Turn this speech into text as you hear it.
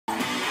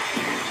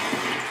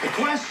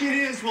Question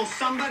is, will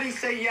somebody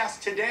say yes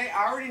today?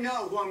 I already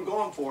know who I'm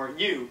going for.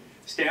 You.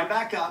 Stand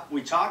back up.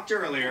 We talked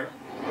earlier.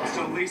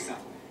 So, Lisa,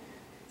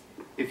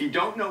 if you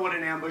don't know what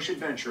an ambush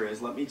adventure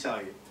is, let me tell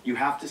you. You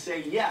have to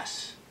say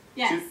yes.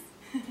 Yes.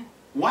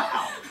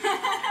 Wow.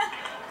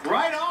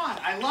 Right on.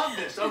 I love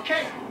this.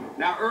 Okay.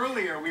 Now,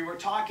 earlier we were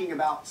talking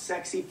about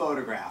sexy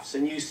photographs,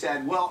 and you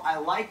said, well, I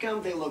like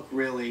them. They look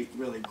really,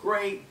 really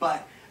great,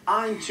 but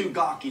I'm too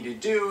gawky to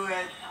do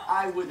it.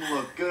 I wouldn't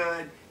look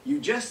good. You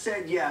just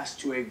said yes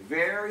to a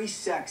very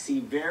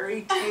sexy,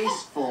 very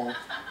tasteful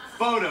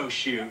photo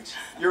shoot.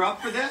 You're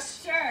up for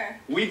this? Sure.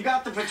 We've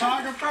got the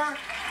photographer.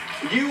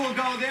 You will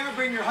go there,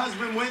 bring your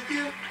husband with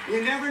you.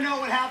 You never know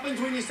what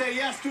happens when you say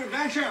yes to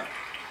adventure.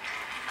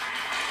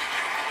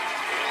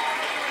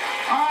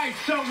 All right,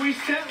 so we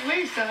sent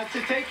Lisa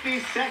to take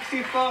these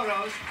sexy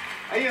photos.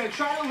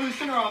 Try to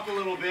loosen her up a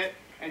little bit.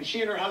 And she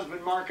and her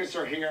husband, Marcus,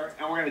 are here,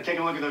 and we're going to take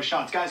a look at those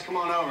shots. Guys, come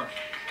on over.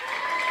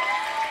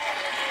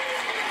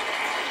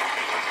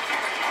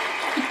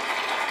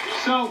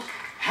 So,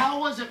 how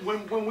was it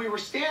when we were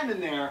standing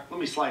there? Let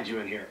me slide you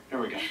in here. There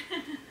we go.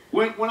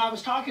 When I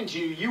was talking to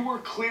you, you were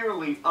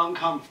clearly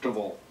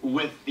uncomfortable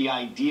with the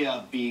idea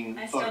of being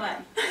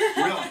photographed. I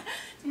still am. Really?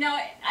 No,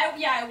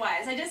 I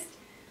was.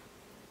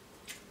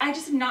 I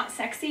just am not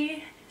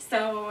sexy,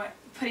 so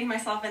putting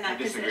myself in that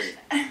position.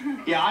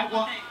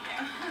 Yeah,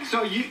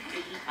 so you...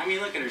 I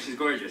mean, look at her. She's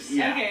gorgeous.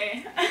 Yeah.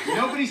 Okay.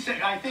 Nobody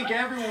said... I think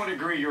everyone would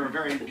agree you're a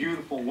very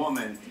beautiful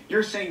woman.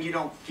 You're saying you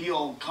don't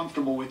feel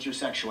comfortable with your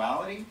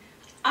sexuality?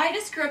 I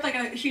just grew up like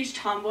a huge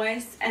tomboy,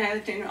 and I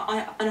lived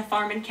on a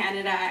farm in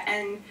Canada,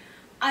 and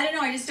I don't know,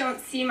 I just don't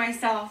see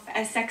myself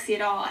as sexy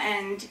at all,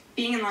 and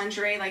being in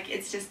lingerie, like,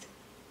 it's just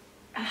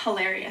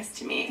hilarious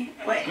to me.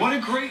 Like, what a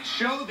great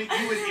show that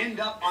you would end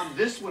up on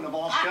this one of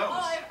all shows.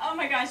 Oh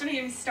my gosh, don't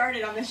even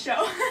started on this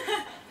show.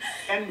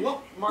 And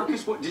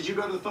Marcus, did you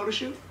go to the photo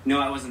shoot?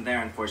 No, I wasn't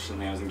there,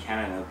 unfortunately. I was in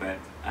Canada, but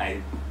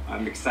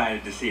I'm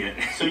excited to see it.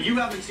 So you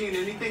haven't seen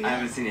anything yet? I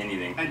haven't seen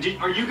anything. And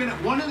are you gonna?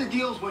 One of the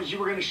deals was you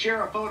were gonna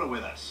share a photo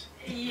with us.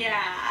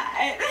 Yeah.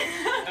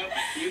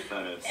 Cute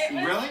photos.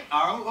 Really?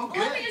 Oh, good.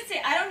 Well, let me just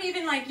say, I don't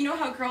even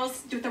how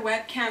girls do the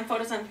webcam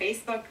photos on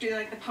Facebook, do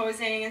like the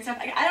posing and stuff.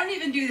 Like, I don't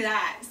even do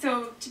that.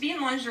 So to be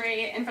in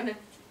lingerie in front of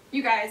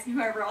you guys and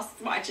whoever else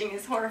is watching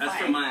is horrifying.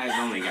 That's for my eyes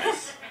only,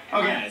 guys.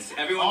 Okay. Guys,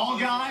 everyone. All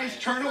guys,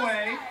 turn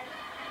away.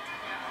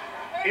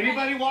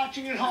 Anybody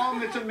watching at home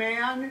that's a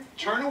man,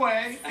 turn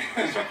away.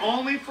 These are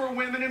only for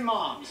women and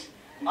moms.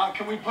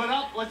 Can we put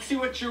up? Let's see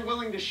what you're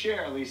willing to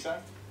share,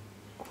 Lisa.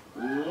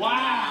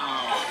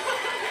 Wow.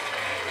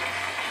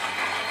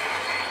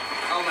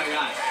 Oh my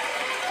gosh.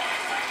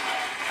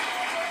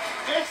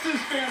 This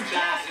is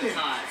fantastic. That is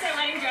hot. It's a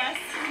wedding dress.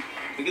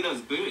 Look at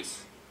those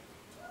boots.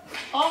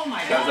 Oh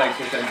my God. That was like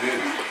 6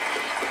 boots.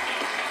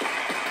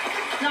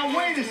 Now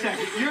wait a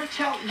second.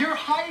 You're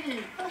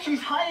hiding.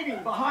 She's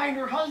hiding behind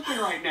her husband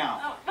right now.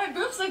 Oh, my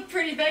boobs look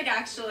pretty big,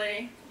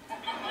 actually.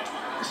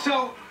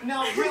 So,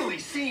 now really,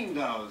 seeing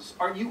those,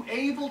 are you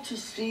able to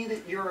see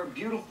that you're a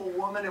beautiful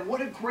woman? And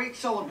what a great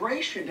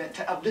celebration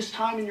of this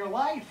time in your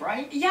life,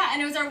 right? Yeah,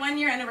 and it was our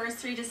 1-year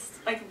anniversary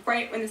just, like,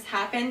 right when this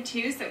happened,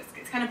 too, so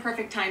it's kind of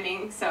perfect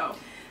timing, so,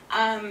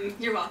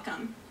 you're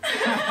welcome.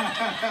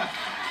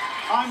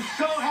 I'm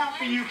so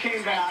happy you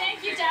came back.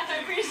 Thank you, Jeff, I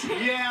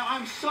appreciate it. Yeah,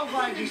 I'm so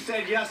glad you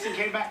said yes and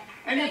came back.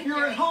 And if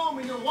you're at home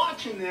and you're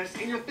watching this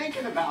and you're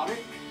thinking about it,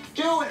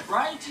 do it,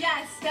 right?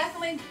 Yes,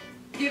 definitely.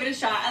 Give it a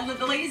shot. And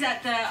the ladies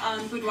at the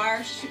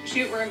boudoir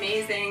shoot were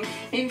amazing.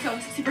 Made me feel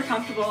super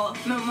comfortable.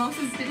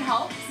 Mimosas did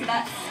help, so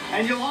that's...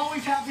 And you'll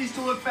always have these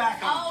to look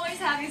back on. I'll always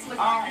have these to look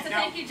All back on. right, So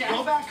now, thank you, Jeff.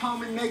 go back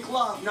home and make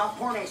love, not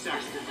porno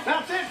sex.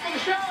 That's it for the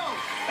show.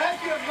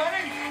 Thank you,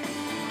 everybody.